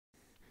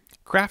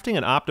Crafting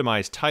an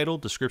optimized title,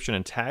 description,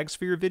 and tags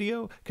for your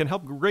video can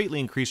help greatly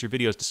increase your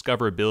video's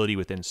discoverability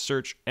within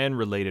search and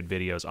related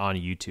videos on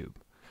YouTube.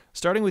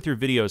 Starting with your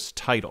video's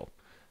title.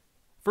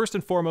 First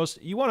and foremost,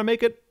 you want to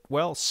make it,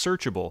 well,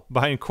 searchable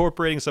by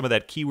incorporating some of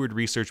that keyword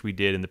research we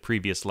did in the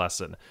previous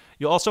lesson.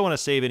 You'll also want to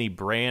save any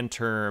brand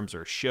terms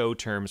or show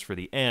terms for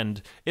the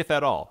end, if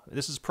at all.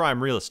 This is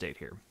prime real estate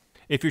here.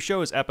 If your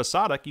show is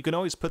episodic, you can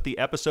always put the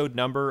episode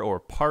number or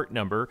part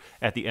number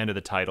at the end of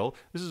the title.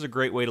 This is a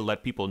great way to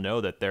let people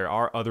know that there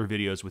are other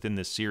videos within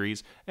this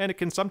series, and it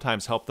can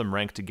sometimes help them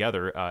rank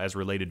together as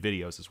related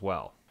videos as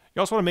well. You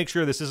also want to make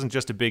sure this isn't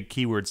just a big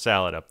keyword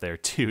salad up there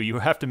too. You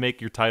have to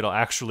make your title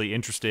actually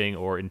interesting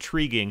or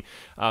intriguing.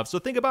 So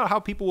think about how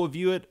people will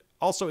view it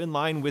also in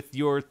line with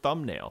your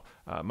thumbnail.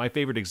 My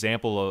favorite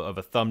example of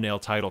a thumbnail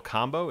title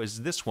combo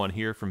is this one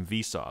here from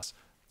Vsauce.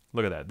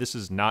 Look at that. This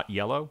is not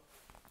yellow.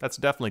 That's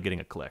definitely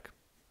getting a click.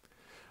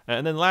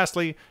 And then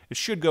lastly, it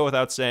should go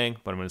without saying,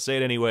 but I'm going to say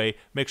it anyway,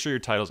 make sure your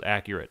title's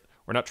accurate.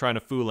 We're not trying to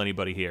fool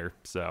anybody here,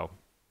 so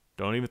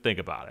don't even think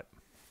about it.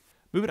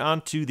 Moving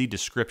on to the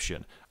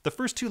description. The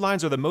first two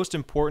lines are the most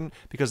important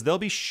because they'll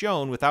be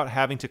shown without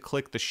having to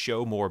click the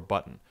Show More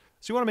button.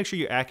 So you want to make sure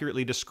you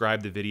accurately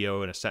describe the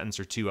video in a sentence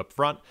or two up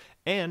front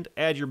and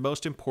add your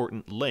most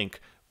important link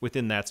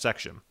within that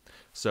section.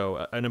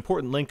 So an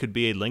important link could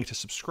be a link to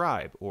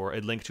subscribe, or a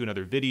link to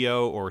another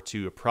video, or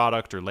to a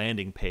product or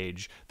landing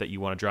page that you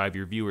want to drive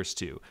your viewers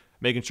to.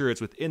 Making sure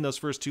it's within those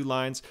first two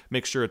lines,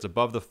 make sure it's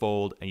above the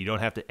fold, and you don't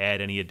have to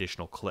add any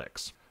additional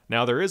clicks.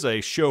 Now there is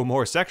a show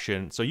more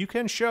section, so you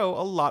can show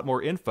a lot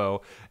more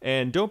info,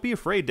 and don't be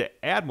afraid to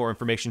add more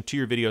information to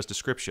your video's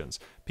descriptions.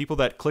 People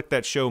that click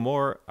that show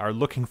more are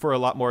looking for a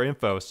lot more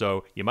info,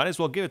 so you might as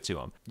well give it to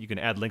them. You can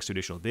add links to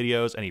additional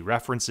videos, any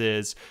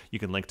references, you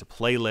can link to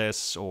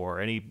playlists or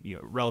any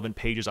relevant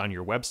pages on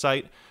your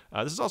website.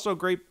 This is also a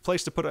great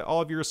place to put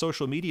all of your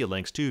social media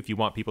links too if you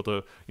want people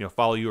to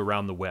follow you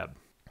around the web.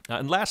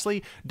 And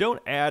lastly,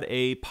 don't add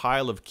a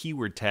pile of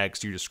keyword tags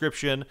to your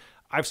description.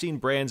 I've seen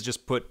brands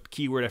just put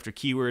keyword after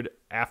keyword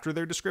after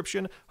their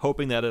description,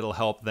 hoping that it'll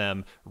help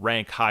them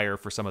rank higher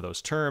for some of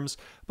those terms,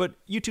 but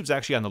YouTube's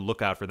actually on the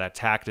lookout for that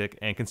tactic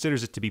and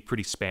considers it to be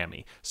pretty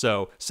spammy.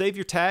 So save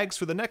your tags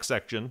for the next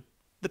section,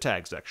 the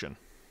tag section.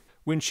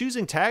 When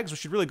choosing tags, we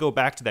should really go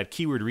back to that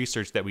keyword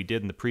research that we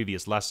did in the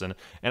previous lesson,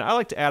 and I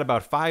like to add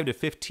about 5 to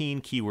 15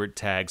 keyword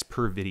tags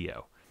per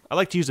video. I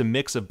like to use a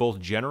mix of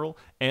both general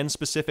and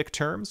specific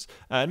terms,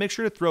 and make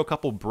sure to throw a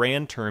couple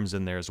brand terms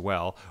in there as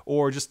well,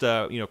 or just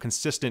a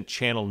consistent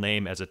channel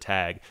name as a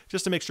tag,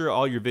 just to make sure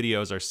all your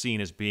videos are seen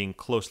as being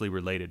closely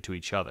related to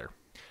each other.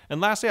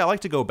 And lastly, I like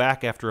to go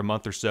back after a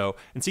month or so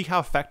and see how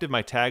effective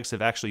my tags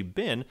have actually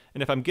been,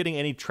 and if I'm getting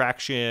any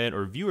traction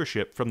or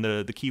viewership from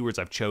the keywords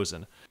I've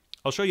chosen.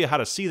 I'll show you how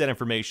to see that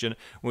information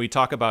when we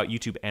talk about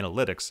YouTube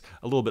Analytics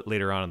a little bit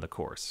later on in the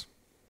course.